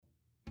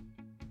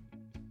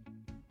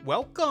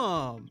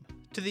Welcome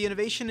to the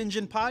Innovation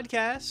Engine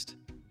podcast.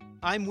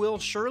 I'm Will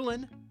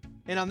Sherlin,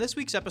 and on this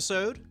week's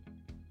episode,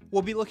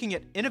 we'll be looking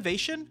at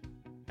innovation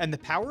and the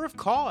power of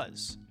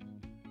cause.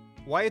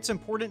 Why it's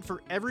important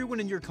for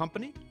everyone in your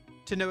company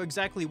to know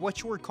exactly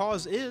what your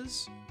cause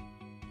is.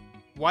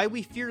 Why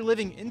we fear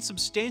living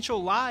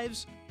insubstantial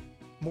lives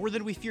more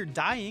than we fear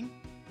dying.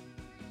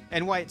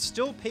 And why it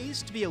still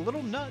pays to be a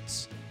little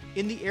nuts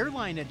in the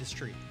airline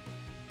industry.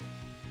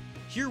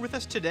 Here with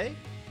us today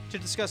to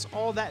discuss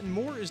all that and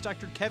more is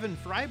Dr. Kevin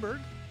Freiberg,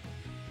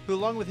 who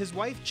along with his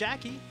wife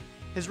Jackie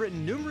has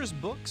written numerous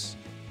books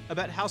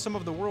about how some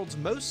of the world's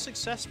most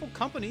successful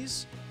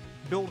companies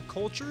build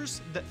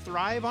cultures that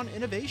thrive on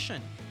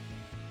innovation.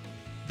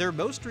 Their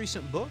most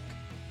recent book,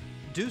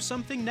 Do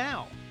Something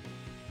Now,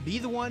 Be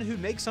the One Who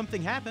Makes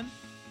Something Happen,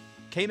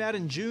 came out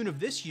in June of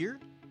this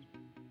year,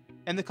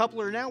 and the couple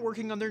are now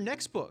working on their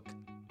next book,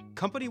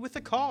 Company with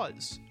a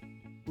Cause,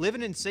 Live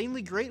an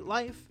Insanely Great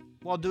Life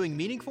while doing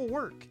meaningful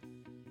work.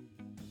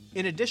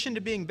 In addition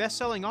to being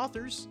best-selling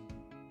authors,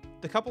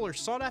 the couple are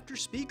sought-after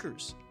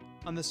speakers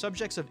on the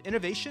subjects of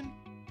innovation,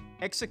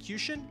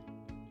 execution,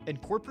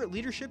 and corporate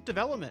leadership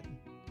development.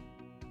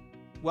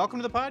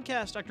 Welcome to the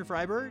podcast, Dr.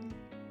 Freiberg.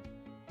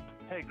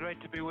 Hey,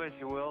 great to be with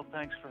you, Will.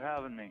 Thanks for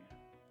having me.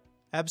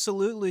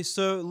 Absolutely.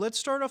 So let's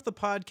start off the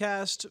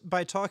podcast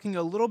by talking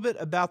a little bit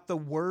about the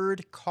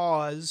word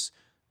cause,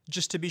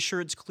 just to be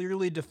sure it's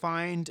clearly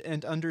defined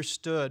and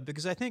understood,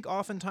 because I think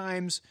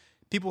oftentimes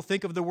people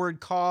think of the word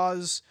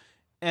cause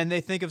and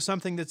they think of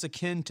something that's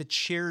akin to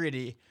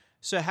charity.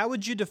 So how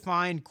would you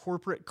define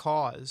corporate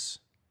cause?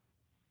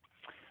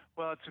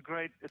 Well, it's a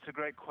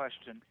great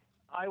question.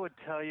 I would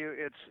tell you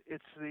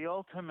it's the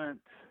ultimate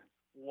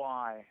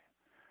why.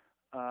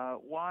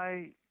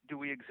 Why do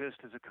we exist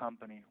as a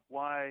company?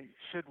 Why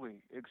should we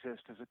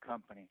exist as a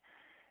company?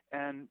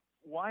 And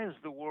why is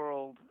the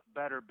world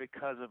better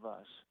because of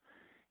us?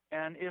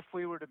 And if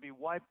we were to be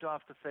wiped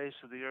off the face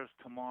of the earth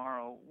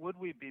tomorrow, would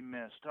we be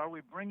missed? Are we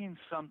bringing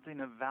something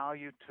of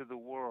value to the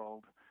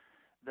world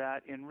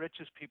that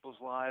enriches people's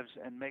lives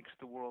and makes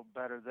the world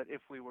better, that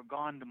if we were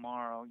gone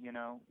tomorrow,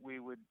 we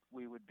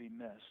would be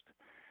missed?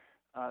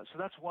 So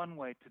that's one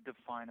way to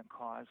define a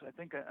cause. I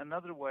think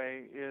another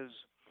way is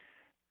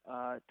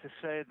to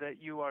say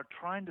that you are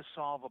trying to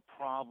solve a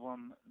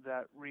problem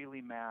that really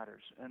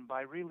matters. And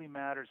by really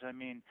matters, I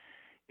mean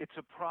it's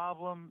a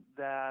problem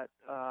that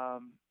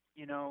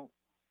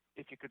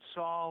if you could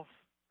solve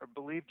or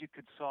believed you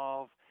could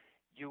solve,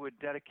 you would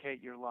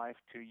dedicate your life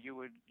to. You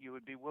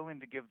would be willing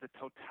to give the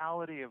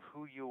totality of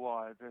who you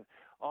are,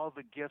 all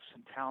the gifts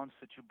and talents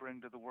that you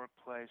bring to the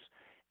workplace,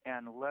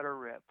 and let her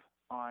rip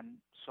on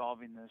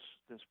solving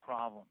this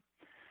problem.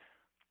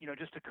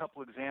 Just a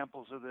couple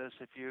examples of this.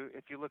 If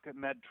you look at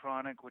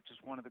Medtronic, which is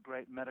one of the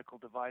great medical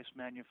device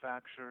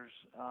manufacturers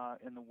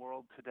in the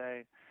world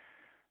today,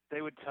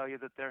 they would tell you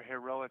that their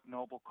heroic,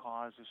 noble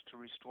cause is to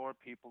restore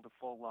people to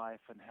full life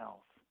and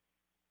health.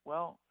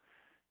 Well,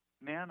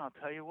 man, I'll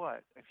tell you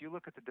what. If you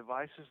look at the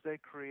devices they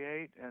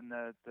create and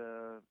the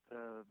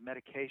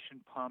medication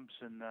pumps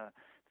and the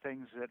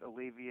things that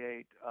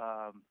alleviate,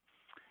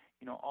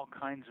 all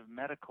kinds of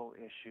medical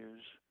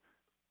issues,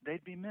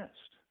 they'd be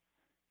missed.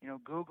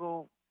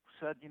 Google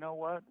said, you know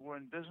what? We're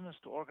in business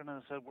to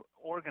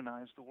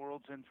organize the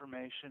world's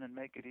information and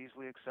make it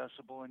easily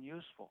accessible and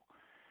useful.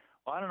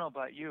 Well, I don't know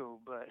about you,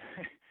 but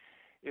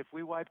if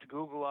we wiped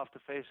Google off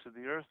the face of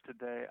the earth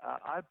today,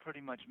 I'd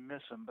pretty much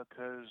miss them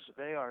because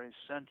they are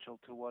essential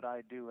to what I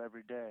do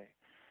every day.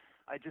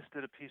 I just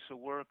did a piece of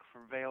work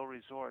for Vail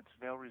Resorts.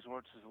 Vail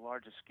Resorts is the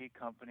largest ski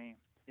company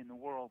in the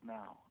world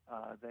now.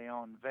 They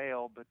own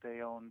Vail, but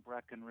they own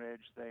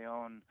Breckenridge, they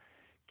own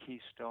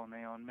Keystone,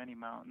 they own many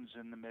mountains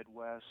in the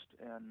Midwest,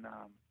 and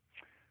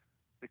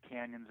the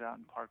canyons out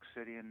in Park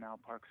City and now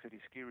Park City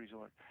Ski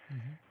Resort.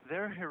 Mm-hmm.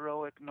 Their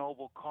heroic,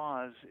 noble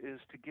cause is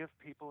to give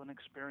people an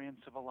experience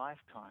of a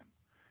lifetime.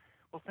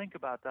 Well, think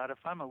about that. If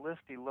I'm a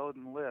lifty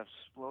loading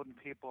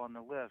people on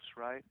the lifts,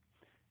 right?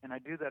 And I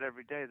do that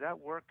every day, that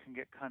work can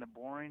get kind of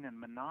boring and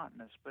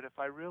monotonous. But if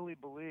I really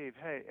believe,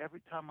 hey,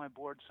 every time I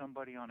board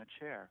somebody on a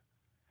chair,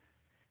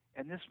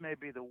 and this may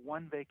be the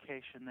one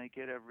vacation they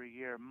get every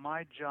year,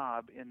 my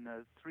job in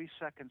the 3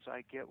 seconds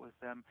I get with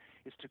them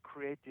is to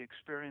create the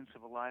experience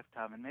of a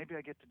lifetime. And maybe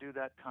I get to do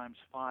that times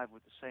 5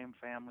 with the same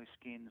family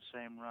skiing the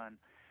same run.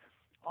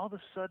 All of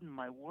a sudden,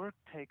 my work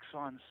takes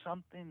on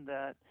something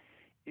that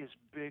is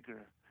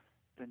bigger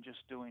than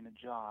just doing a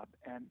job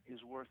and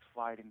is worth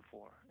fighting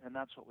for. And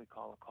that's what we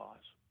call a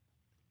cause.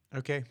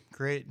 Okay,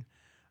 great.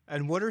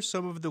 And what are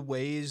some of the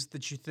ways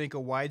that you think a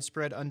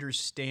widespread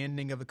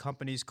understanding of a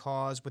company's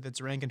cause with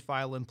its rank and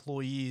file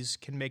employees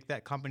can make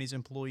that company's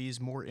employees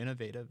more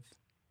innovative?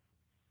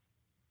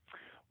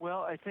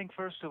 Well, I think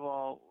first of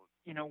all,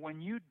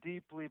 when you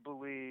deeply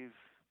believe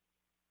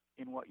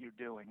in what you're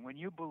doing, when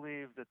you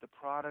believe that the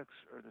products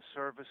or the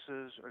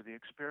services or the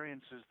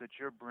experiences that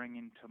you're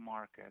bringing to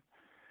market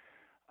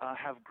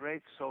have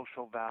great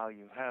social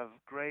value, have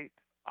great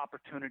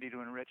opportunity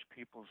to enrich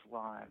people's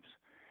lives,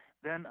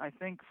 then I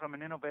think from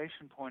an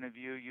innovation point of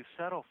view, you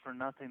settle for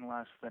nothing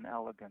less than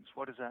elegance.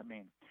 What does that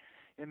mean?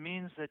 It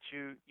means that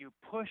you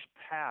push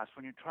past,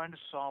 when you're trying to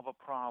solve a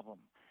problem,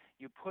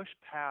 you push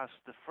past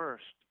the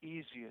first,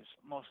 easiest,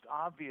 most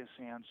obvious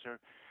answer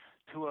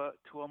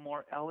to a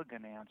more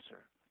elegant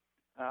answer.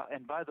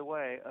 And by the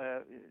way,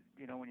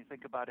 when you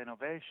think about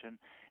innovation,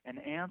 an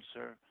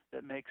answer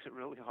that makes it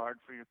really hard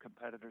for your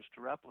competitors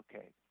to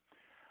replicate.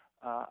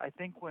 I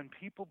think when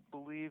people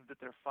believe that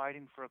they're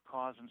fighting for a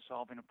cause and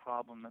solving a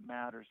problem that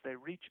matters, they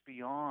reach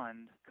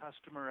beyond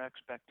customer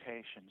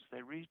expectations.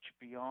 They reach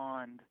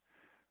beyond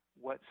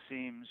what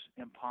seems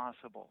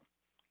impossible.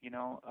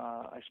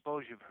 I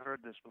suppose you've heard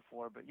this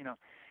before, but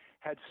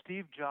had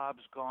Steve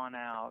Jobs gone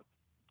out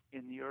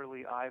in the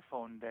early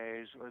iPhone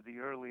days or the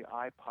early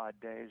iPod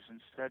days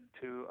and said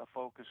to a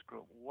focus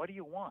group, "What do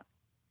you want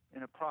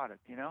in a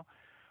product?"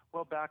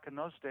 Well, back in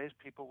those days,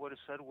 people would have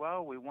said,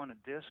 "Well, we want a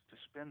disc to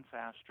spin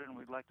faster, and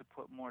we'd like to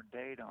put more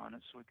data on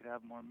it so we could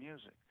have more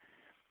music."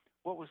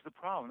 What was the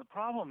problem? The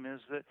problem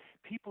is that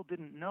people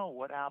didn't know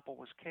what Apple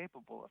was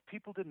capable of.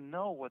 People didn't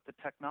know what the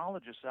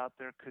technologists out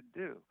there could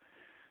do.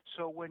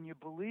 So when you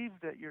believe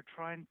that you're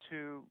trying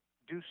to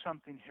do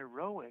something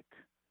heroic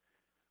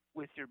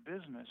with your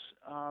business,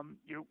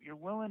 you're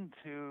willing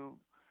to.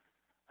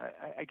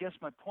 I guess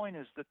my point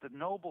is that the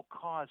noble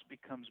cause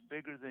becomes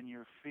bigger than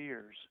your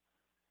fears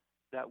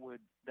that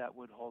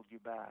would hold you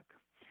back.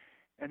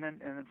 And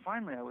then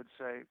finally, I would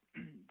say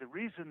the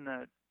reason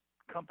that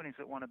companies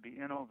that want to be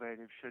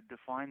innovative should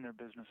define their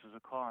business as a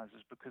cause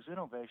is because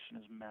innovation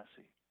is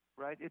messy,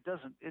 right? It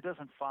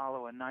doesn't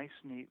follow a nice,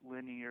 neat,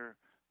 linear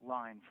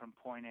line from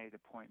point A to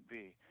point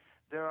B.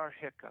 There are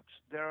hiccups.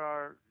 There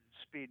are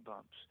speed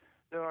bumps.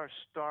 There are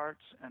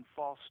starts and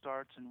false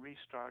starts and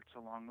restarts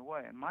along the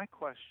way. And my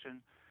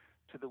question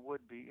to the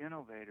would-be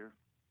innovator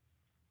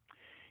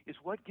is,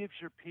 what gives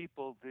your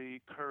people the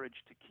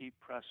courage to keep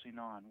pressing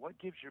on? What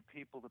gives your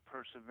people the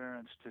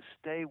perseverance to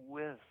stay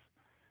with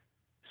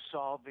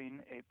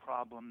solving a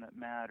problem that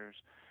matters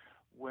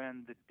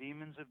when the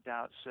demons of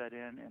doubt set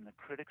in and the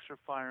critics are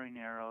firing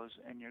arrows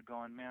and you're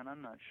going, "Man,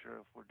 I'm not sure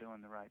if we're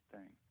doing the right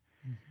thing"?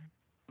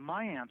 Mm-hmm.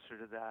 My answer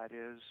to that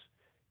is,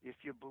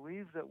 if you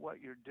believe that what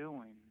you're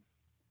doing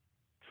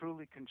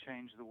truly can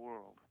change the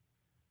world,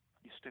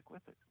 you stick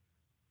with it.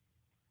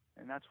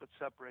 And that's what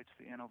separates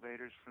the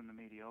innovators from the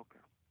mediocre.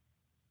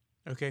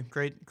 Okay,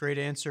 great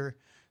answer.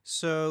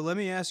 So let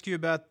me ask you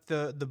about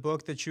the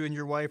book that you and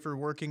your wife are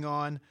working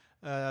on.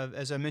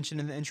 As I mentioned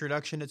in the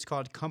introduction, it's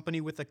called Company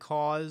with a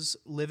Cause,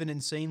 Live an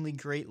Insanely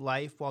Great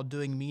Life While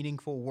Doing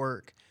Meaningful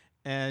Work.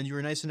 And you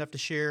were nice enough to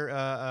share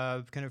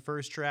a kind of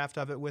first draft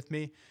of it with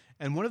me.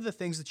 And one of the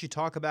things that you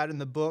talk about in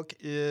the book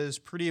is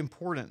pretty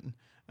important.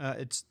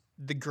 It's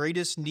the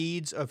greatest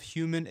needs of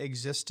human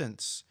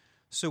existence.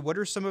 So what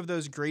are some of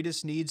those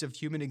greatest needs of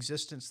human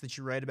existence that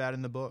you write about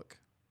in the book?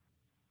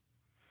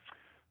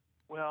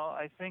 Well,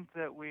 I think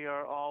that we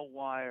are all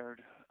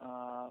wired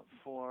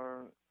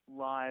for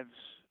lives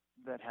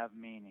that have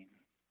meaning,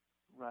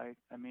 right?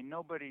 I mean,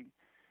 nobody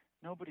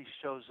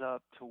shows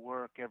up to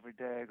work every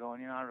day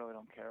going, I really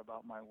don't care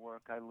about my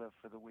work. I live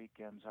for the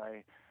weekends.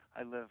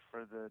 I live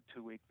for the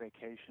 2-week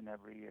vacation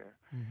every year.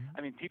 Mm-hmm.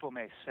 I mean, people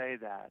may say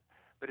that,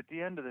 but at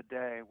the end of the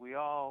day, we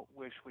all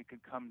wish we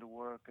could come to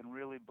work and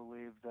really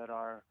believe that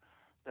our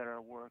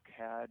work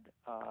had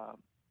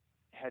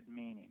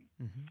meaning.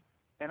 Mm-hmm.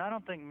 And I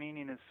don't think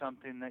meaning is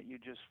something that you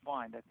just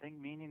find. I think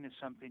meaning is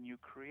something you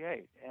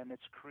create, and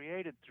it's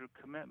created through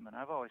commitment.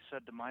 I've always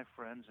said to my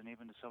friends and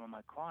even to some of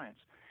my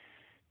clients,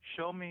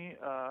 show me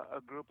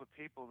a group of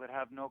people that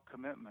have no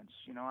commitments.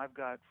 I've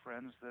got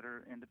friends that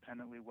are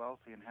independently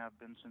wealthy and have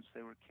been since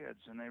they were kids,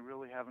 and they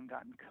really haven't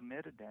gotten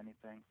committed to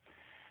anything.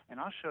 And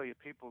I'll show you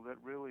people that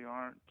really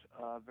aren't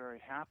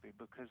very happy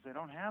because they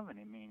don't have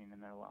any meaning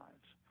in their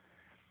lives.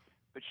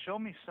 But show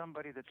me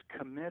somebody that's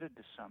committed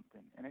to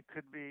something, and it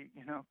could be,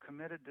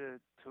 committed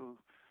to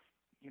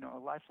a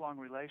lifelong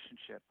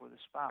relationship with a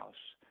spouse.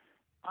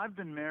 I've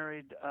been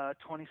married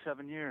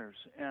 27 years,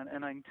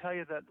 and I can tell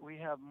you that we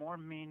have more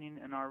meaning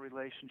in our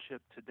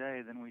relationship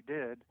today than we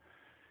did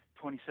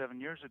 27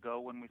 years ago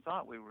when we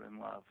thought we were in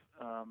love.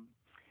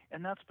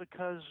 And that's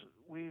because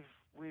we've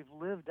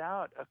lived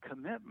out a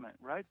commitment,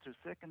 right, through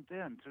thick and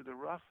thin, through the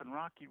rough and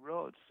rocky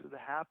roads, through the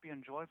happy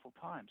and joyful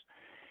times.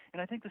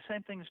 And I think the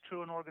same thing is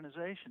true in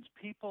organizations.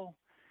 People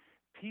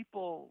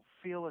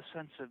feel a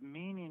sense of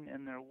meaning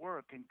in their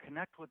work and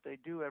connect what they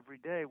do every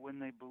day when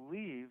they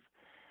believe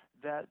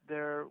that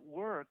their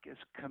work is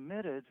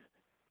committed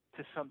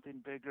to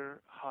something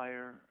bigger,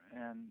 higher,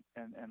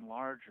 and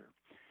larger.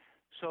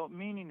 So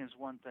meaning is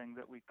one thing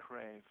that we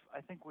crave.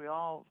 I think we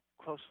all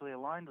closely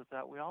aligned with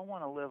that. We all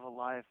want to live a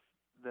life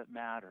that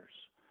matters.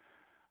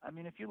 I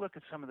mean, if you look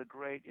at some of the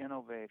great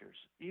innovators,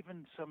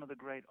 even some of the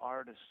great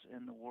artists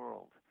in the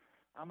world,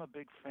 I'm a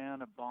big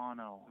fan of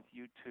Bono with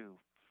U2.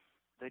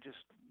 They just,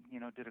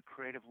 did a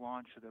creative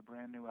launch of their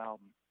brand new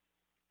album.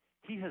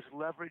 He has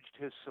leveraged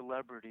his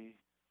celebrity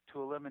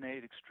to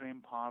eliminate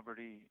extreme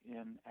poverty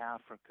in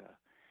Africa.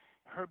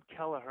 Herb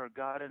Kelleher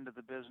got into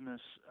the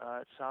business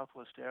at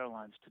Southwest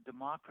Airlines to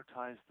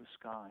democratize the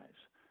skies.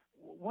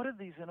 What do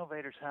these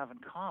innovators have in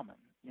common?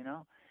 You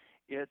know,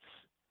 it's,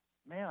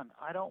 man,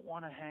 I don't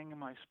want to hang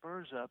my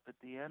spurs up at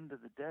the end of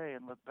the day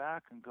and look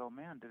back and go,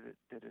 man,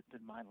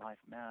 did my life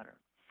matter?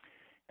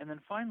 And then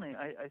finally,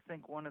 I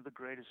think one of the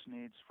greatest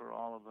needs for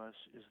all of us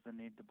is the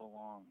need to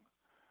belong.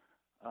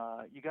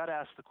 You got to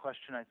ask the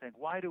question, I think,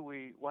 why do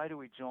we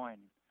join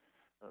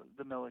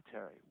the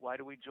military? Why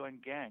do we join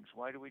gangs?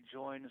 Why do we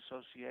join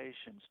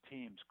associations,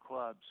 teams,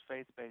 clubs,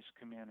 faith-based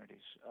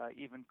communities,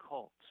 even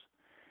cults?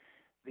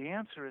 The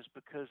answer is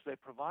because they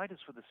provide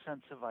us with a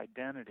sense of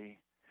identity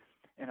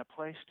and a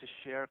place to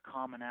share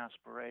common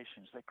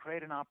aspirations. They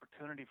create an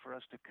opportunity for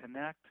us to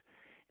connect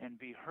and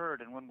be heard.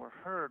 And when we're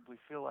heard, we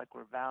feel like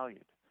we're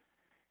valued.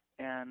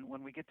 And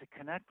when we get to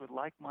connect with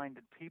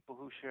like-minded people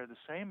who share the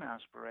same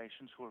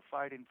aspirations, who are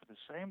fighting for the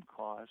same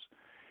cause,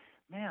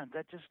 man,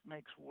 that just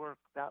makes work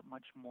that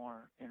much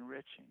more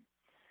enriching.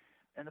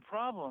 And the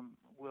problem,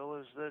 Will,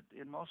 is that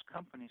in most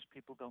companies,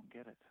 people don't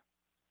get it.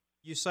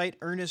 You cite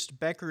Ernest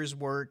Becker's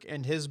work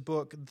and his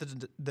book,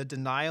 The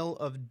Denial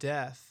of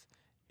Death,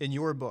 in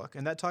your book.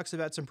 And that talks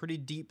about some pretty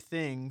deep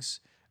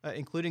things,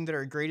 including that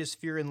our greatest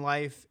fear in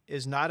life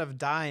is not of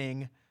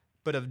dying,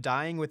 but of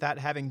dying without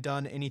having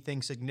done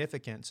anything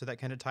significant. So that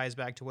kind of ties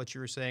back to what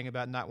you were saying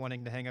about not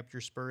wanting to hang up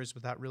your spurs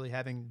without really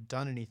having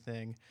done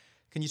anything.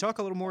 Can you talk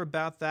a little more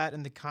about that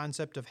and the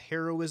concept of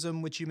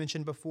heroism, which you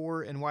mentioned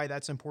before, and why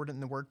that's important in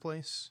the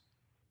workplace?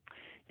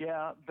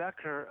 Yeah,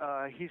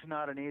 Becker, he's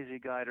not an easy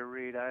guy to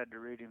read. I had to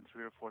read him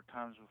 3 or 4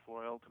 times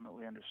before I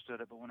ultimately understood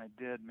it. But when I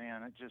did,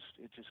 man, it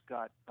just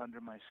got under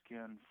my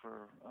skin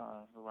for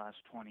the last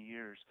 20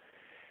 years.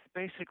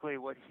 Basically,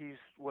 what he's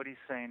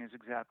saying is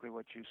exactly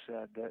what you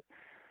said. That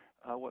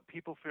what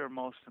people fear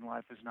most in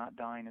life is not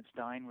dying; it's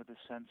dying with a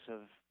sense of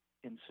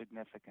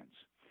insignificance.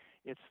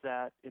 It's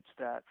that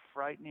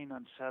frightening,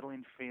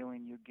 unsettling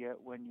feeling you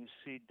get when you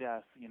see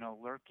death,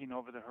 lurking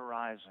over the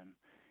horizon,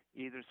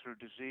 either through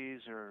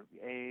disease or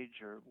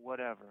age or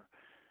whatever,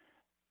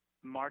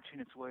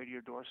 marching its way to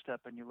your doorstep,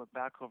 and you look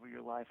back over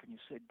your life and you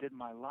say, did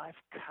my life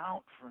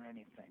count for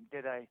anything?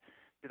 Did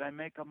I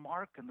make a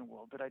mark in the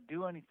world? Did I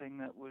do anything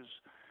that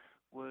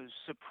was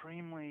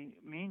supremely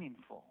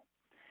meaningful?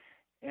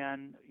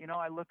 And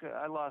I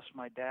lost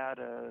my dad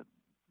a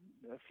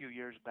few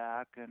years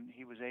back, and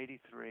he was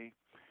 83,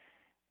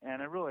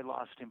 and I really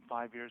lost him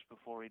 5 years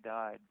before he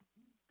died.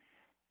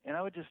 And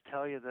I would just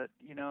tell you that,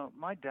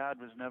 my dad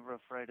was never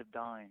afraid of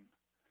dying.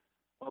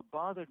 What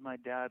bothered my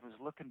dad was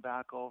looking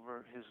back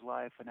over his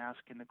life and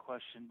asking the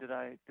question, did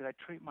I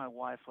treat my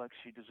wife like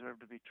she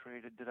deserved to be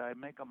treated? Did I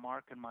make a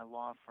mark in my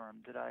law firm?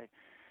 Did I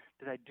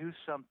do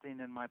something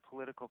in my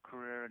political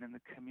career and in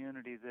the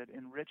community that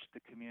enriched the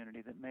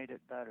community, that made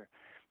it better?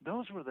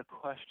 Those were the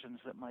questions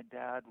that my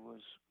dad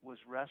was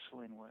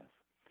wrestling with.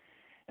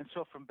 And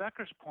so from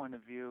Becker's point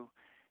of view,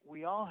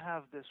 we all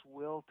have this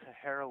will to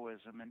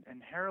heroism,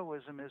 and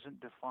heroism isn't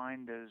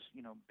defined as,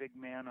 big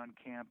man on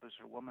campus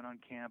or woman on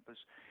campus.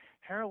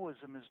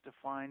 Heroism is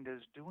defined as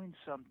doing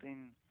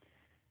something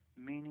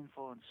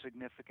meaningful and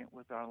significant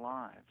with our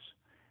lives.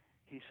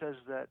 He says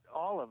that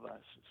all of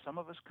us, some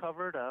of us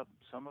cover it up,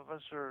 some of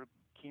us are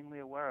keenly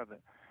aware of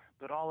it,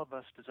 but all of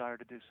us desire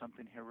to do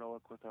something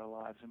heroic with our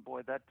lives. And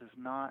boy, that does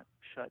not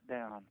shut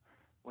down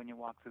when you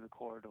walk through the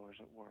corridors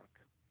at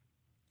work.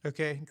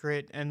 Okay,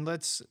 great. And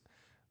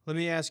let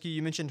me ask you,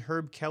 you mentioned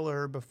Herb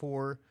Kelleher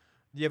before.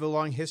 You have a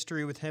long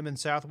history with him in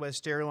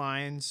Southwest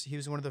Airlines. He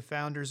was one of the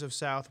founders of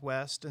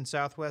Southwest, and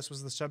Southwest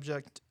was the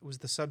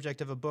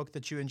subject of a book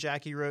that you and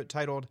Jackie wrote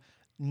titled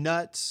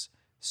Nuts: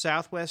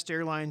 Southwest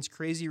Airlines'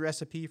 Crazy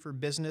Recipe for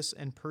Business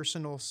and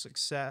Personal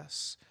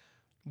Success.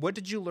 What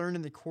did you learn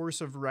in the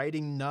course of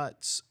writing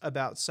Nuts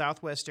about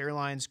Southwest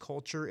Airlines'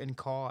 culture and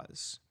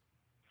cause?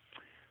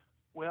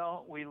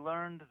 Well, we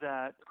learned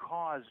that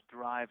cause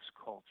drives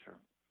culture,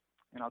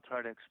 and I'll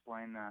try to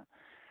explain that.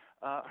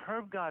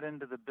 Herb got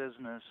into the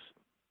business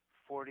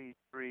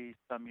 43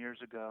 some years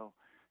ago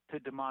to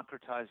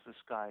democratize the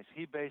skies.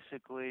 He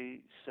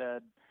basically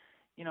said,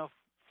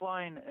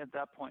 flying at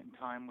that point in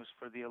time was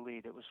for the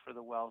elite. It was for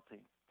the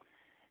wealthy.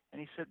 And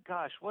he said,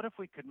 gosh, what if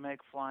we could make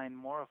flying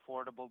more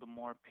affordable to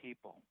more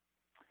people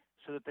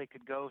so that they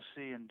could go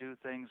see and do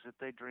things that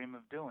they dream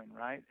of doing,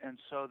 right? And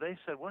so they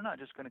said, we're not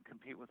just going to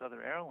compete with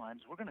other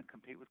airlines. We're going to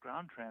compete with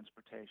ground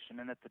transportation.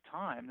 And at the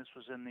time, this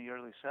was in the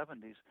early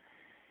 70s,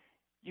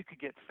 you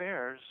could get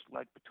fares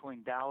like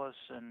between Dallas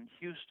and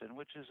Houston,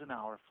 which is an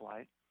hour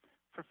flight,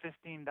 for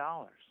 $15.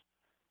 I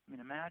mean,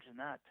 imagine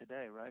that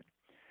today, right?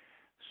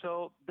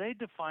 So they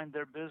defined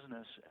their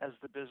business as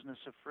the business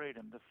of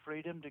freedom, the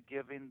freedom to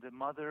giving the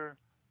mother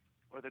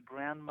or the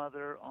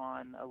grandmother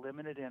on a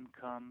limited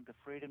income the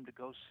freedom to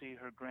go see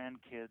her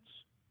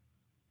grandkids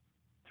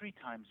 3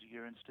 times a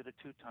year instead of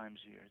 2 times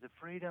a year, the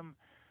freedom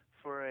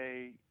for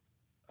a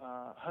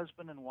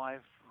husband and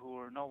wife who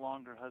are no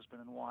longer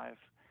husband and wife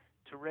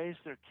to raise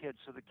their kids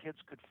so the kids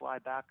could fly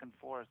back and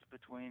forth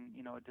between,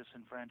 a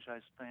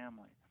disenfranchised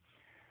family.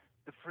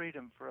 the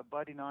freedom for a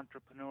budding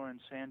entrepreneur in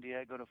San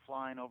Diego to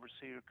fly and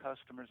oversee your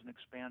customers and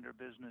expand their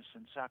business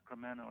in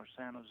Sacramento or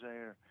San Jose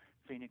or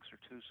Phoenix or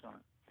Tucson.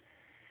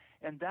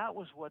 And that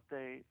was what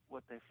they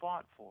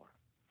fought for.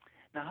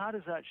 Now, how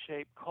does that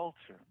shape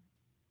culture?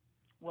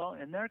 Well,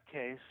 in their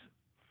case,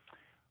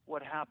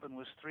 what happened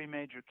was three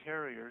major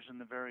carriers in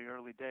the very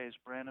early days,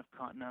 Braniff,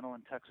 Continental,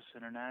 and Texas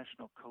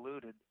International,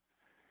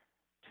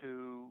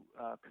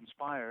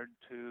 conspired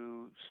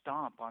to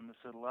stomp on this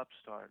little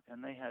upstart.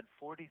 And they had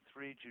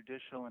 43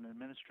 judicial and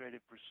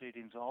administrative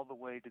proceedings all the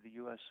way to the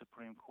U.S.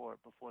 Supreme Court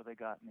before they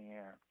got in the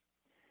air,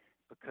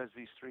 because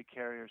these three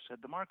carriers said,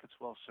 the market's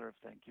well served,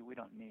 thank you, we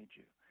don't need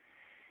you.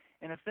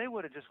 And if they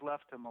would have just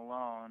left them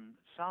alone,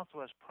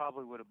 Southwest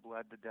probably would have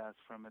bled to death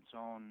from its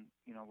own,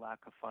 lack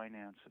of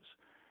finances.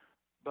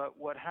 But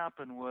what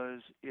happened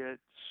was it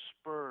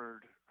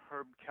spurred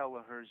Herb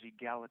Kelleher's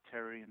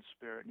egalitarian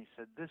spirit, and he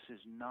said, this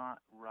is not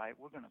right.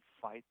 We're going to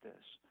fight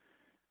this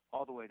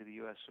all the way to the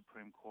U.S.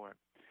 Supreme Court.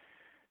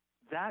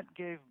 That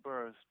gave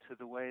birth to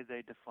the way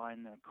they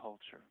define their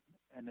culture,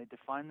 and they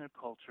define their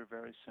culture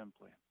very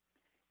simply.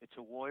 It's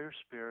a warrior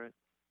spirit,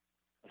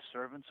 a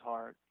servant's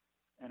heart,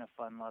 and a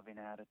fun-loving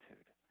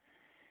attitude.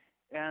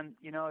 And,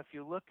 if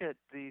you look at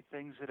the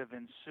things that have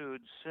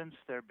ensued since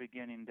their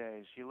beginning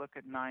days, you look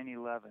at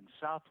 9/11.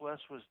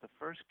 Southwest was the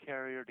first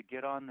carrier to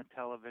get on the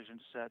television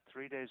set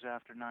 3 days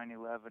after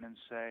 9/11 and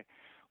say,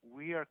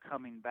 we are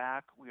coming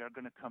back. We are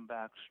going to come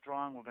back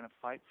strong. We're going to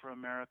fight for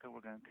America.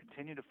 We're going to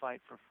continue to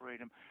fight for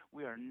freedom.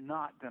 We are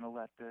not going to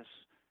let this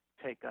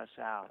take us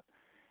out.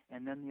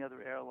 And then the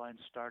other airlines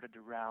started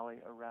to rally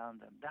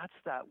around them. That's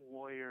that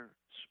warrior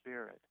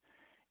spirit,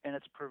 and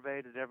it's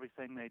pervaded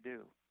everything they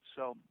do.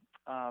 So,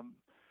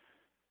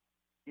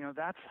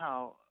 that's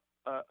how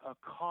a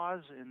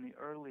cause in the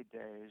early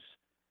days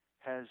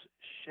has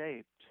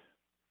shaped,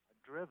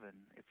 driven,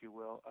 if you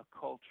will, a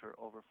culture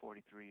over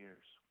 43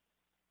 years.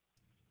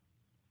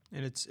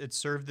 And it's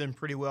served them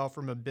pretty well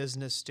from a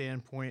business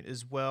standpoint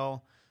as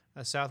well.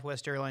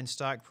 Southwest Airlines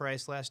stock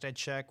price, last I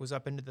checked, was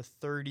up into the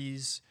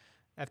 30s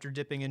after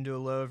dipping to a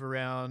low of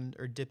around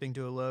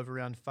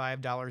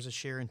 $5 a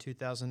share in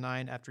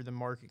 2009 after the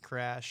market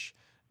crash.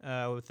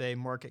 With a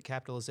market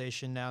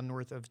capitalization now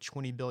north of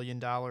 $20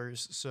 billion.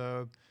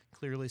 So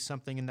clearly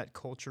something in that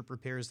culture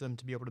prepares them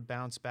to be able to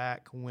bounce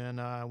back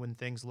when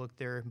things look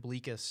their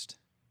bleakest.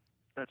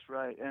 That's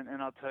right.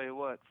 And I'll tell you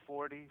what,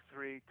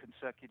 43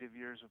 consecutive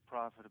years of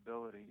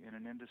profitability in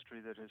an industry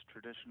that has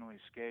traditionally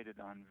skated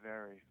on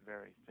very,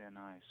 very thin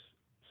ice.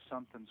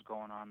 Something's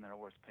going on there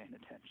worth paying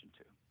attention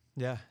to.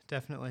 Yeah,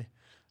 definitely.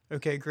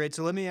 Okay, great.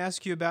 So let me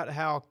ask you about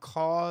how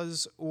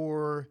cause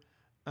or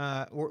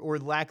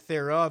lack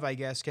thereof, I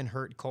guess, can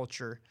hurt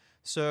culture.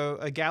 So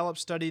a Gallup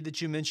study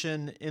that you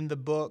mentioned in the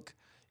book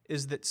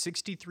is that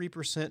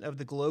 63% of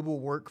the global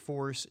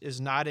workforce is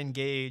not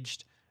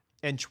engaged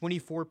and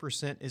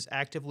 24% is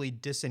actively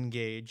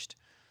disengaged.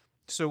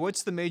 So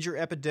what's the major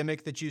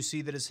epidemic that you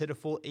see that has hit a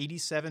full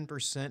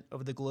 87%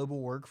 of the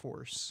global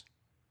workforce?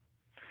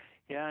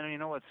 Yeah, and you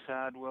know what's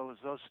sad, Will, is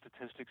those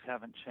statistics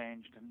haven't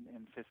changed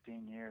in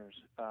 15 years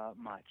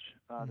much.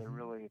 They're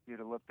really, if you'd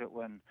have looked at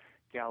when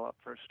Gallup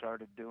first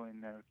started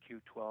doing their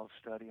Q12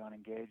 study on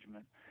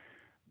engagement,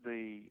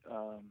 the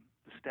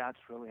stats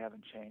really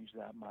haven't changed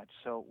that much.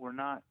 So we're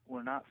not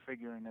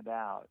figuring it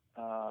out.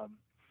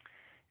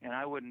 And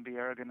I wouldn't be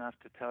arrogant enough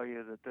to tell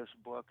you that this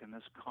book and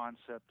this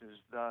concept is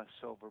the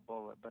silver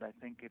bullet, but I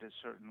think it is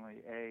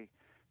certainly a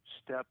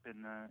step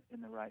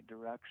in the right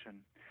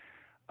direction.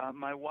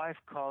 My wife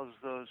calls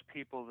those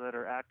people that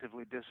are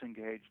actively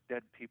disengaged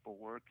dead people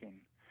working.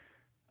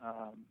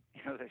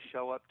 They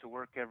show up to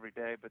work every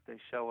day, but they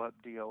show up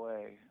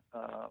DOA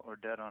or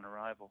dead on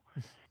arrival.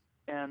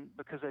 And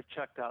because they've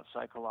checked out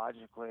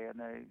psychologically, and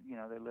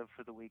they live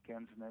for the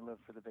weekends and they live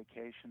for the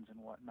vacations and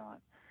whatnot.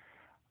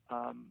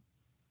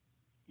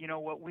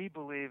 What we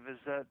believe is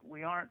that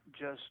we aren't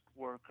just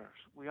workers.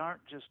 We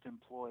aren't just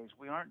employees.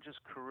 We aren't just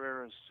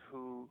careerists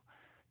who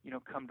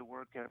come to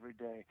work every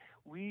day.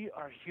 We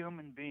are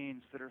human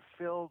beings that are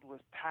filled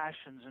with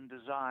passions and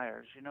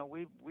desires.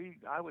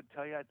 I would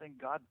tell you, I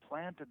think God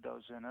planted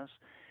those in us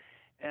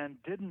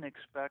and didn't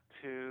expect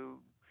to,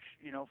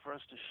 for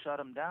us to shut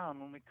them down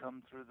when we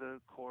come through the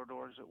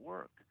corridors at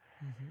work.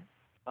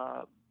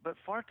 Mm-hmm. But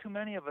far too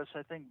many of us,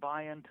 I think,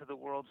 buy into the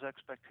world's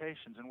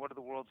expectations. And what are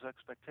the world's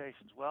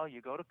expectations? Well,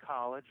 you go to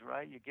college,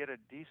 right? You get a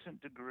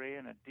decent degree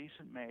and a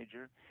decent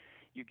major.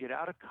 You get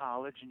out of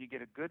college and you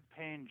get a good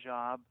paying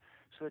job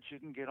so that you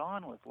can get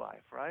on with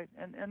life, right?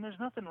 And there's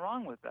nothing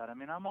wrong with that. I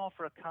mean, I'm all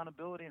for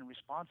accountability and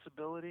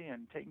responsibility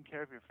and taking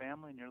care of your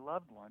family and your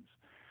loved ones.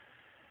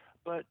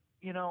 But,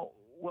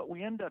 what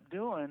we end up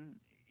doing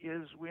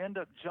is we end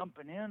up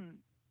jumping in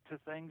to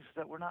things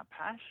that we're not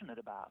passionate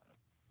about,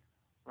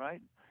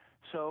 right?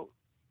 So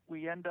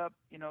we end up,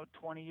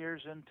 20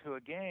 years into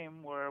a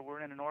game where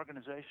we're in an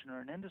organization or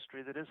an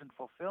industry that isn't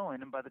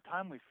fulfilling, and by the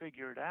time we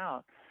figure it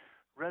out,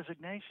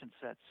 resignation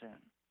sets in.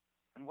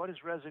 And what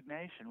is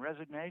resignation?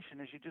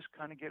 Resignation is you just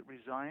kind of get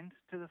resigned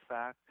to the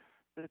fact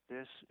that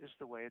this is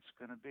the way it's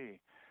going to be.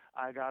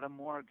 I got a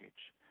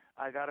mortgage.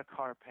 I got a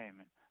car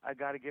payment. I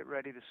got to get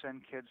ready to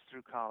send kids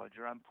through college,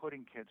 or I'm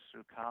putting kids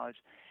through college.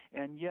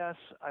 And yes,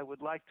 I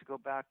would like to go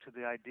back to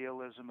the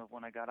idealism of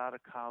when I got out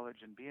of college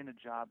and be in a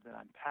job that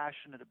I'm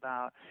passionate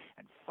about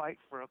and fight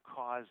for a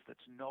cause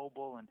that's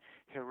noble and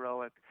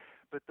heroic.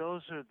 But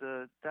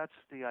that's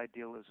the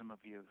idealism of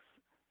youth.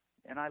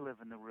 And I live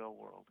in the real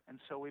world. And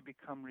so we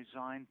become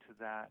resigned to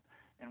that,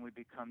 and we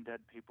become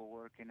dead people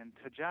working. And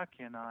to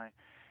Jackie and I,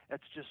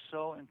 it's just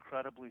so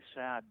incredibly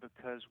sad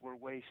because we're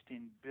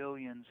wasting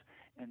billions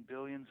and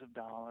billions of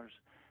dollars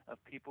of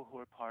people who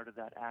are part of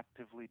that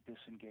actively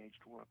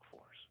disengaged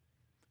workforce.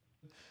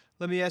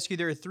 Let me ask you,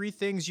 there are three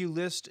things you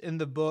list in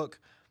the book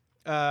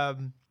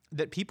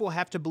that people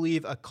have to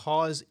believe a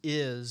cause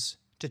is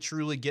to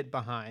truly get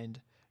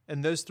behind.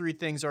 And those three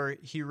things are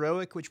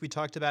heroic, which we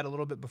talked about a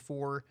little bit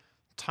before,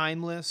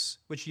 timeless,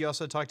 which you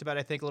also talked about,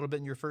 I think, a little bit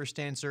in your first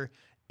answer,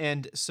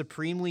 and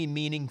supremely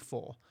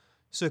meaningful.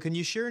 So can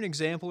you share an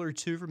example or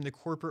two from the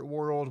corporate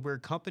world where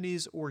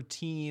companies or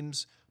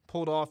teams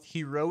pulled off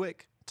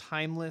heroic,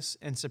 timeless,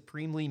 and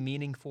supremely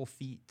meaningful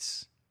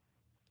feats?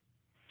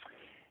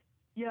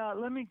 Yeah,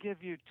 let me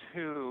give you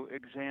two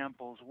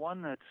examples,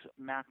 one that's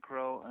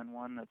macro and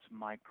one that's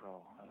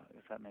micro,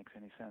 if that makes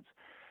any sense.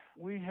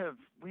 We have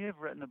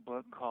written a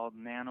book called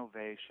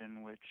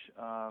Nanovation, which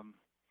I've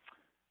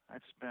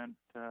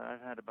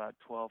had about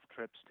 12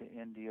 trips to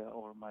India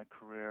over my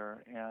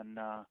career, and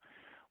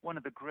one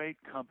of the great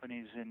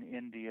companies in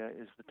India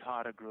is the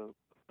Tata Group.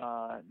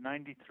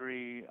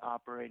 93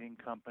 operating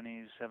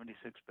companies, $76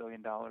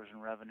 billion in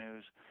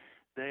revenues.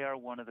 They are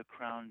one of the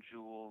crown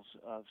jewels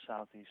of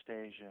Southeast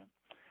Asia.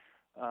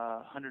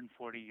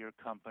 140-year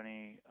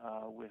company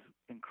with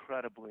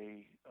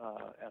incredibly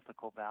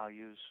ethical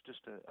values,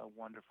 just a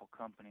wonderful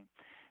company.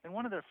 And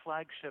one of their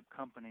flagship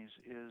companies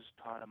is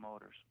Tata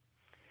Motors.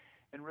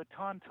 And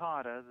Ratan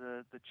Tata,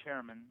 the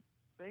chairman,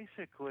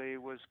 basically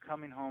was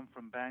coming home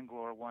from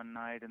Bangalore one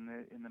night in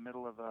the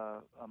middle of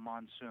a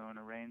monsoon,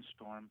 a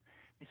rainstorm.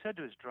 He said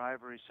to his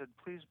driver, he said,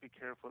 "Please be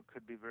careful. It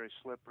could be very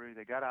slippery."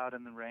 They got out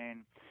in the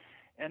rain.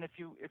 And if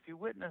you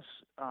witness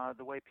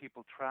the way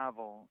people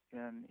travel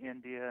in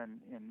India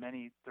and in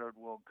many third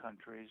world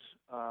countries,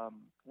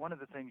 one of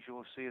the things you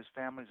will see is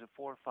families of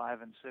 4,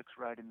 5, and 6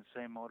 riding the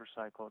same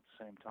motorcycle at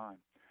the same time,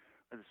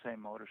 or the same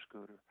motor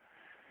scooter.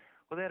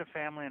 Well, they had a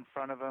family in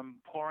front of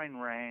them, pouring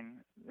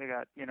rain. They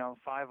got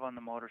 5 on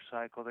the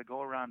motorcycle. They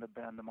go around a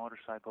bend, the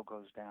motorcycle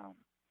goes down,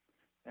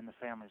 and the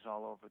family's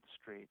all over the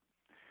street.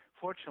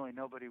 Fortunately,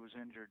 nobody was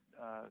injured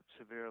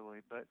severely,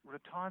 but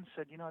Ratan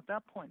said, at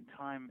that point in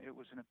time, it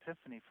was an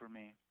epiphany for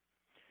me,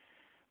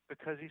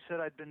 because he said,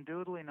 I'd been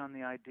doodling on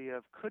the idea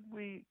of could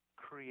we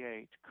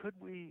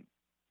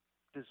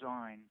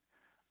design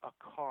a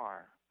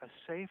car, a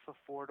safe,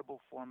 affordable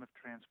form of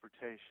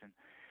transportation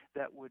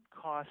that would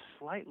cost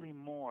slightly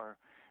more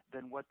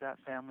than what that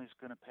family's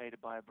going to pay to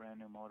buy a brand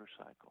new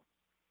motorcycle.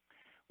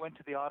 Went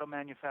to the auto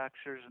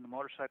manufacturers and the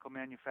motorcycle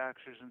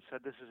manufacturers and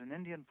said, this is an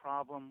Indian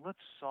problem,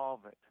 let's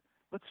solve it.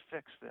 Let's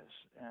fix this.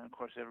 And of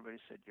course, everybody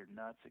said, you're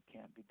nuts, it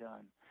can't be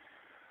done.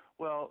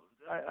 Well,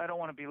 I don't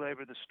want to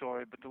belabor the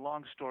story, but the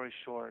long story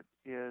short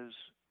is,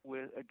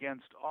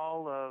 against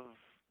all of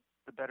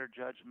the better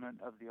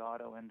judgment of the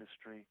auto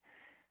industry,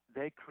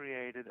 they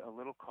created a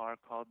little car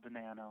called the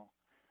Nano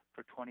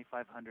for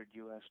 $2,500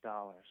 US.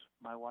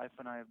 My wife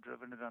and I have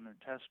driven it on their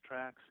test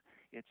tracks.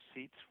 It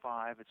seats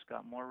 5. It's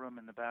got more room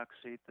in the back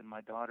seat than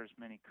my daughter's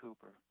Mini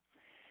Cooper.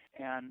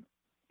 And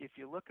if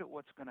you look at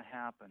what's going to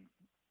happen,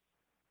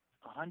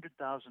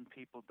 100,000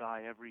 people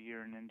die every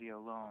year in India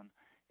alone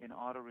in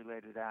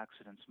auto-related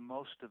accidents,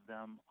 most of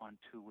them on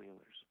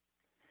two-wheelers.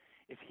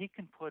 If he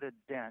can put a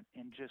dent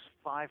in just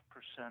 5%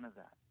 of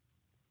that,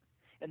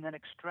 and then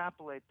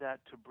extrapolate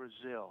that to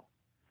Brazil,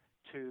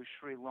 to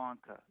Sri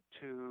Lanka,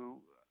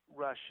 to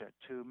Russia,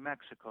 to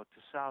Mexico,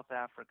 to South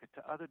Africa,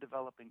 to other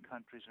developing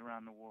countries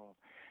around the world,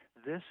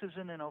 this is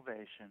an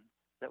innovation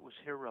that was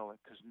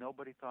heroic because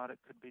nobody thought it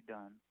could be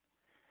done,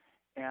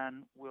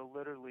 and will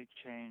literally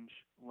change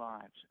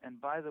lives. And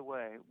by the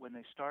way, when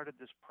they started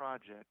this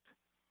project,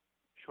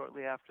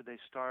 shortly after they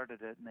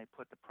started it and they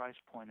put the price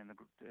point in the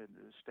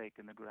stake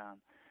in the ground,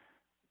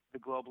 the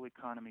global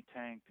economy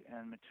tanked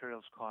and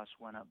materials costs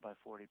went up by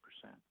 40%.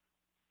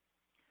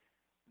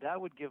 That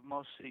would give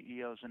most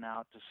CEOs an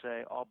out to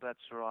say, all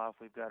bets are off,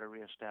 we've got to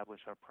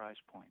reestablish our price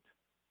point.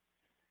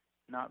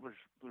 Not with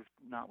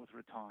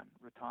Ratan.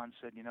 Ratan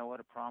said, you know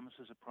what, a promise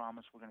is a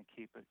promise, we're going to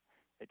keep it.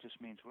 It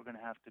just means we're going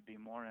to have to be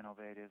more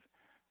innovative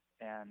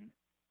and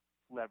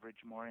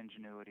leverage more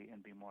ingenuity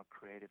and be more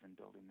creative in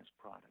building this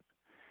product.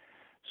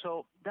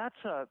 So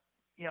that's a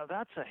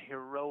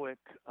heroic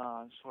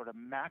sort of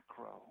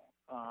macro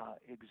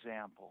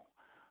example,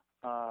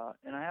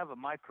 and I have a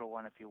micro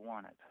one if you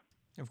want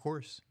it. Of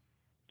course.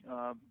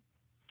 I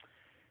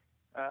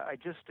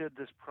just did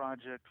this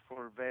project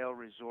for Vail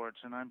Resorts,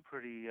 and I'm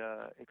pretty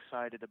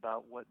excited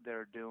about what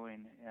they're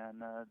doing.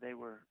 And they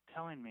were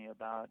telling me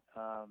about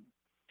a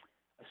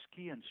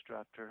ski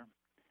instructor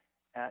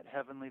at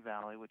Heavenly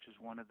Valley, which is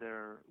one of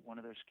their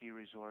ski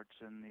resorts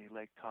in the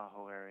Lake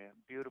Tahoe area.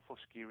 Beautiful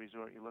ski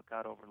resort. You look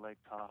out over Lake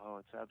Tahoe.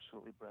 It's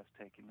absolutely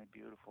breathtakingly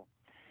beautiful.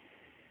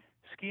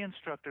 Ski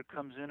instructor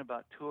comes in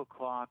about 2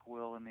 o'clock,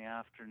 Will, in the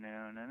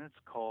afternoon, and it's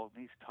cold,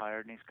 and he's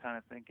tired, and he's kind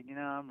of thinking,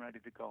 I'm ready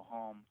to go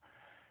home.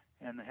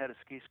 And the head of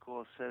ski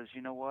school says,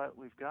 you know what,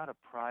 we've got a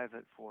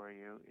private for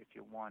you if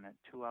you want it,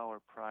 2-hour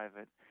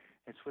private.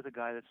 It's with a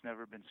guy that's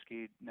never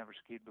skied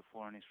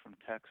before, and he's from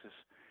Texas,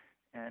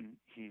 and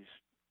he's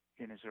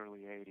in his early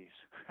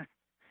 80s.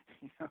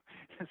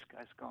 This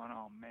guy's going,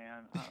 oh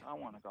man, I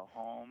want to go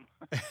home.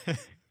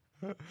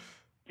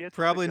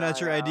 Probably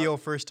not your ideal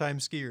first-time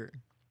skier.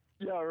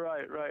 Yeah,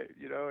 right.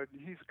 And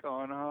he's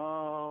going,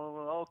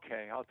 oh,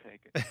 okay, I'll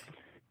take it.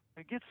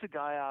 He gets the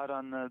guy out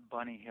on the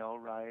bunny hill,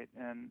 right?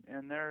 And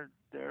they're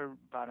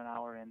about an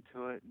hour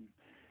into it, and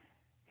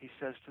he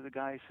says to the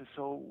guy, he says,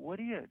 so what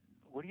do you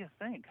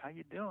think? How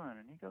you doing?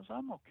 And he goes,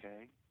 I'm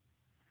okay.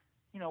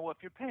 Well, if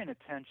you're paying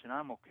attention,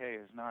 I'm okay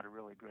is not a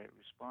really great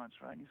response,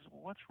 right? And he says,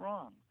 well, what's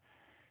wrong?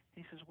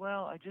 He says,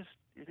 well,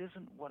 it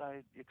isn't what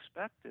I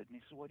expected. And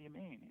he says, what do you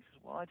mean? He says,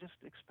 well, I just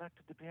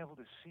expected to be able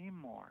to see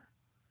more.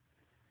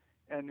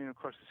 And, of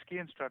course, the ski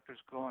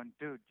instructor's going,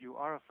 dude, you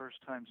are a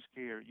first-time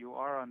skier. You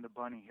are on the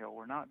bunny hill.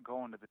 We're not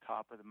going to the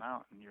top of the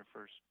mountain your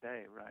first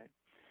day, right?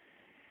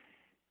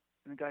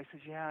 And the guy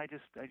says, yeah, I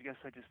guess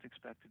I just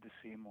expected to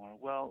see more.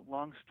 Well,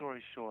 long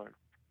story short,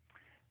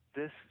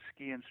 this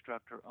ski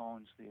instructor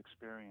owns the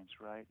experience,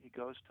 right? He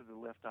goes to the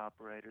lift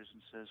operators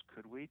and says,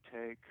 could we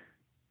take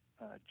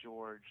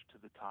George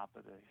to the top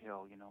of the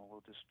hill?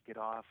 We'll just get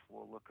off,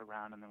 we'll look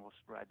around, and then we'll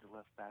ride the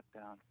lift back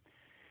down.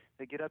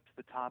 They get up to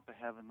the top of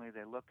Heavenly.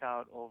 They look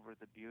out over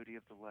the beauty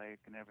of the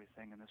lake and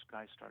everything, and this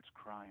guy starts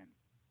crying.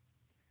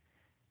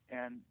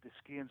 And the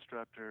ski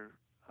instructor,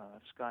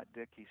 Scott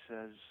Dickey,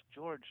 says,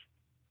 George,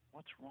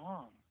 what's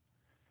wrong?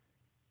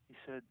 He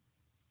said,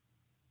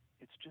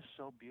 it's just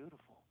so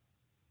beautiful.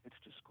 It's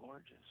just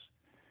gorgeous.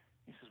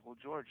 He says, well,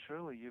 George,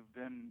 surely you've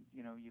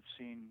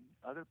seen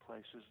other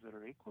places that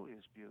are equally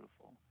as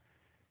beautiful.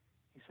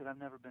 He said, I've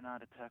never been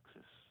out of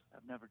Texas.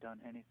 I've never done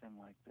anything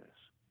like this.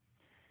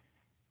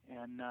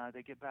 And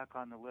they get back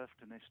on the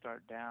lift and they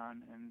start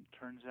down, and it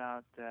turns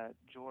out that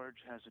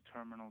George has a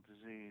terminal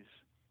disease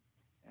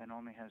and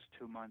only has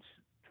 2 months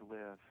to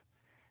live.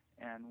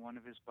 And one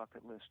of his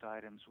bucket list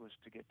items was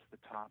to get to the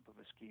top of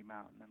a ski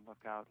mountain and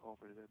look out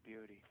over the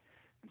beauty.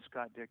 And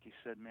Scott Dickey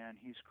said, man,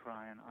 he's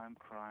crying, I'm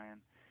crying.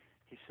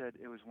 He said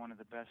it was one of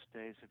the best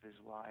days of his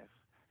life.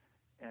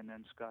 And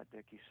then Scott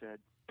Dickey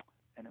said,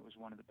 and it was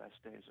one of the best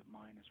days of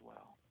mine as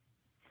well.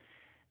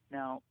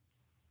 Now,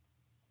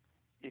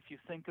 if you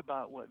think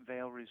about what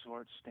Vail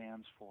Resort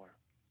stands for,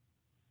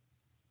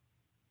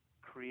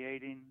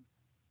 creating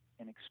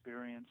an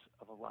experience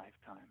of a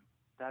lifetime.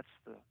 That's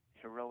the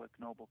heroic,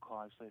 noble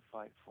cause they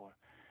fight for.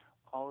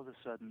 All of a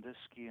sudden, this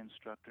ski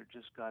instructor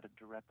just got a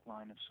direct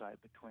line of sight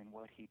between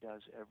what he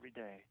does every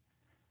day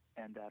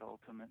and that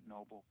ultimate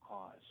noble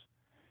cause.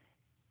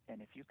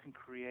 And if you can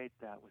create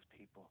that with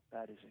people,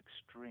 that is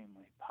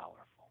extremely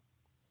powerful.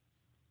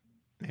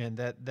 And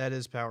that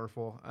is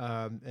powerful.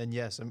 And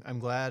yes, I'm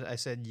glad I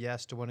said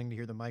yes to wanting to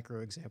hear the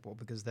micro example,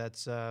 because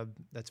that's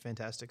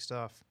fantastic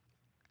stuff.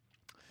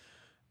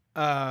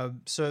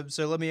 So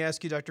let me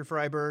ask you, Dr.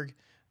 Freiberg.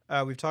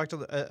 We've talked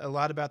a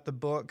lot about the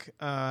book,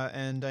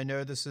 and I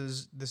know this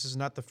is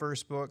not the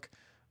first book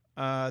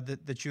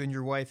that you and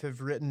your wife have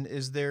written.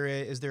 Is there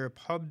a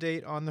pub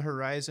date on the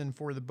horizon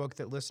for the book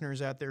that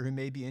listeners out there who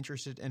may be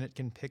interested in it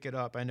can pick it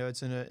up? I know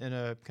it's in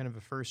a kind of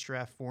a first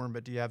draft form,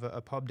 but do you have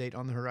a pub date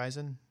on the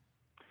horizon?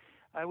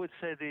 I would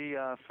say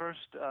the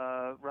first,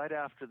 right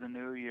after the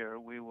new year,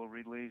 we will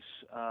release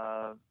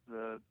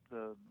the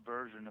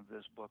version of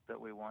this book that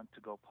we want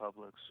to go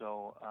public.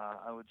 So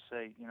I would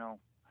say,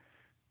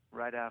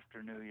 right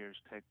after New Year's,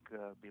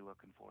 be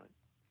looking for it.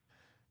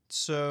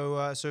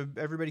 So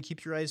everybody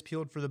keep your eyes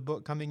peeled for the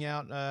book coming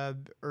out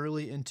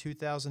early in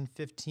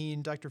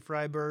 2015. Dr.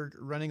 Freiberg,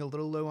 running a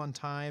little low on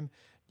time.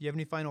 Do you have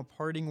any final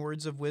parting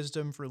words of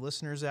wisdom for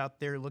listeners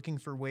out there looking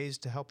for ways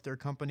to help their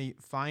company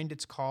find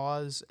its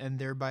cause and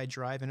thereby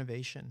drive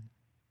innovation?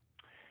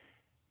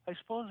 I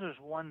suppose there's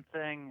one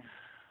thing,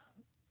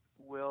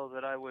 Will,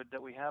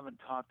 that we haven't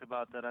talked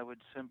about that I would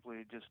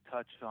simply just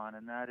touch on,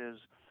 and that is,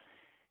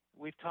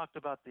 we've talked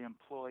about the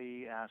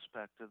employee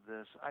aspect of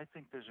this. I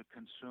think there's a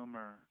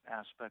consumer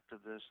aspect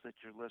of this that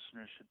your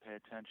listeners should pay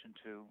attention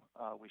to.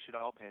 We should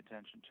all pay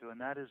attention to, and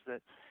that is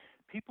that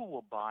people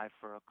will buy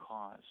for a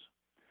cause.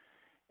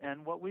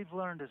 And what we've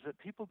learned is that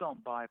people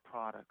don't buy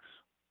products.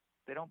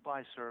 They don't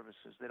buy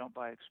services. They don't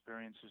buy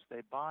experiences.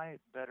 They buy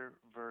better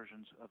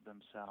versions of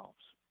themselves.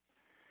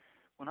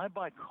 When I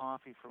buy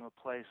coffee from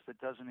a place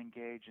that doesn't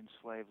engage in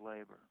slave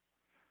labor,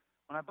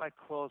 when I buy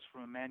clothes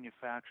from a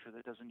manufacturer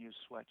that doesn't use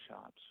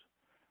sweatshops,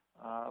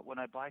 when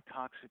I buy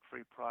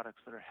toxic-free products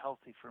that are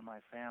healthy for my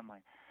family,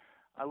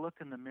 I look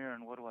in the mirror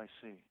and what do I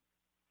see?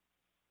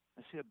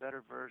 I see a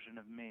better version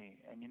of me.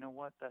 And you know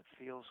what? That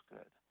feels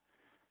good.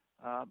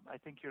 I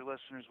think your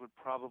listeners would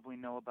probably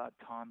know about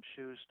Tom's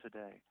shoes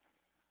today.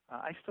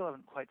 I still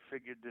haven't quite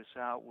figured this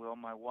out, Will.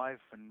 My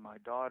wife and my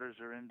daughters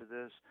are into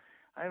this.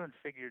 I haven't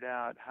figured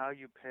out how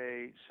you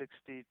pay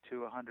 $60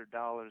 to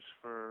 $100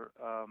 for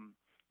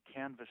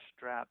canvas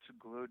straps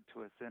glued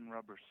to a thin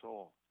rubber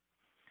sole.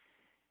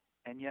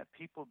 And yet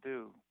people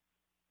do.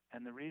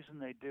 And the reason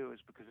they do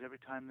is because every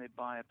time they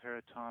buy a pair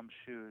of Tom's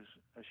shoes,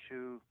 a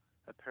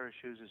pair of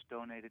shoes is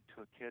donated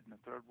to a kid in a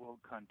third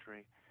world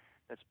country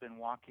that's been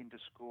walking to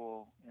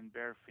school in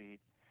bare feet,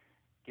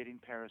 getting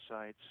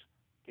parasites,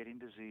 getting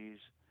disease,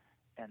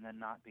 and then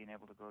not being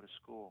able to go to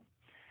school.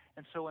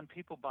 And so when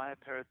people buy a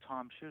pair of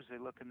Tom's shoes, they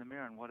look in the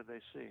mirror and what do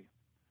they see?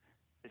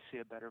 They see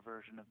a better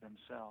version of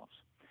themselves.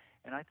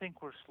 And I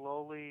think we're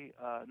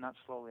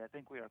I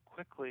think we are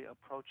quickly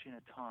approaching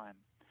a time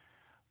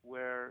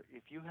where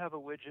if you have a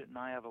widget and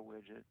I have a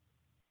widget,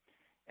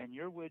 and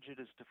your widget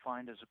is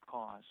defined as a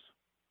cause,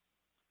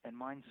 and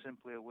mine's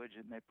simply a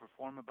widget, and they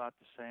perform about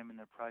the same and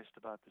they're priced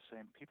about the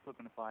same, people are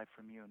going to buy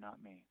from you,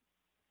 not me.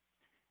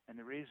 And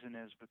the reason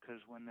is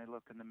because when they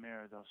look in the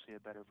mirror, they'll see a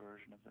better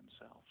version of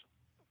themselves.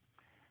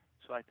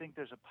 So I think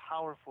there's a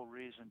powerful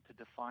reason to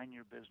define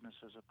your business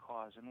as a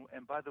cause.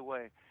 And by the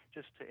way,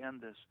 just to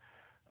end this,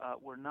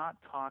 we're not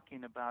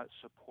talking about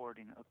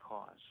supporting a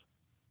cause.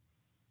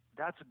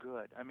 That's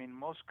good. I mean,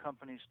 most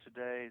companies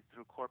today,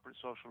 through corporate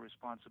social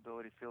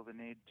responsibility, feel the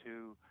need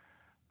to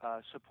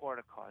support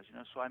a cause.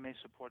 So I may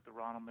support the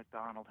Ronald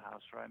McDonald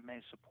House, or I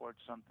may support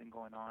something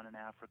going on in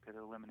Africa to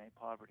eliminate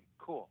poverty.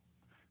 Cool.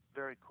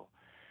 Very cool.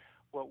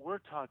 What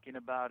we're talking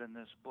about in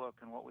this book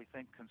and what we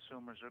think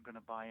consumers are going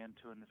to buy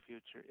into in the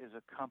future is a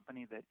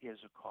company that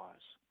is a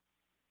cause,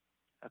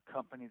 a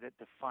company that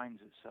defines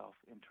itself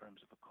in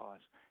terms of a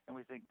cause. And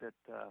we think that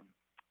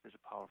there's a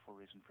powerful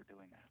reason for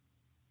doing that.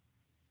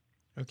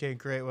 Okay,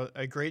 great. Well,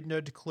 a great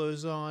note to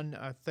close on.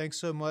 Thanks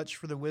so much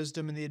for the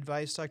wisdom and the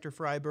advice, Dr.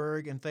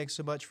 Freiberg, and thanks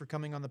so much for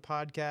coming on the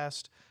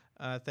podcast.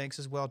 Thanks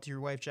as well to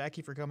your wife,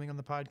 Jackie, for coming on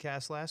the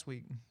podcast last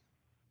week.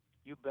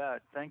 You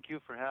bet. Thank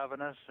you for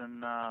having us,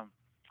 and our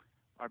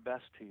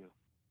best to you.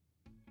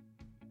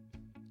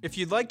 If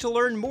you'd like to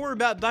learn more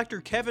about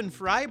Dr. Kevin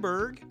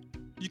Freiberg,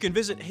 you can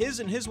visit his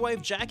and his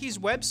wife Jackie's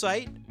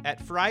website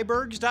at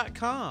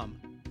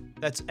freibergs.com.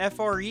 That's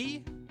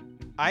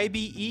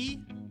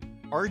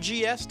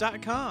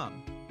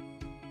FREIBERGS.com.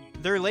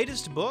 Their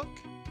latest book,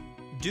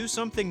 Do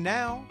Something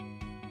Now,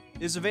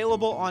 is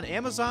available on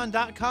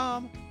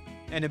Amazon.com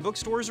and in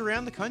bookstores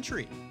around the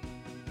country.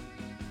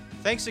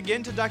 Thanks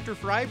again to Dr.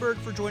 Freiberg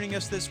for joining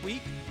us this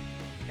week,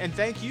 and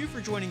thank you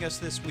for joining us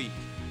this week.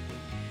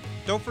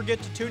 Don't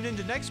forget to tune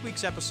into next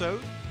week's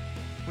episode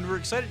when we're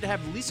excited to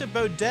have Lisa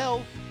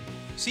Bodell,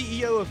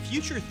 CEO of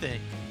FutureThink,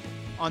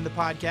 on the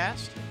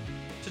podcast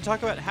to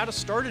talk about how to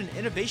start an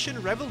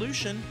innovation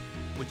revolution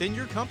within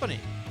your company,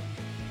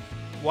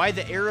 why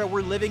the era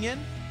we're living in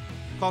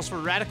calls for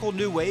radical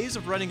new ways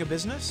of running a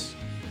business,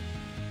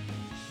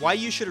 why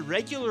you should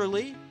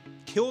regularly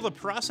kill the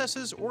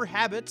processes or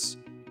habits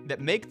that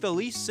make the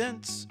least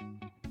sense,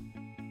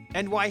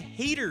 and why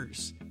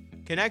haters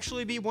can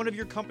actually be one of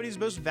your company's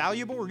most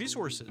valuable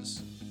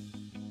resources.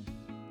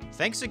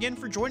 Thanks again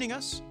for joining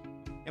us,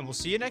 and we'll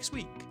see you next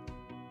week.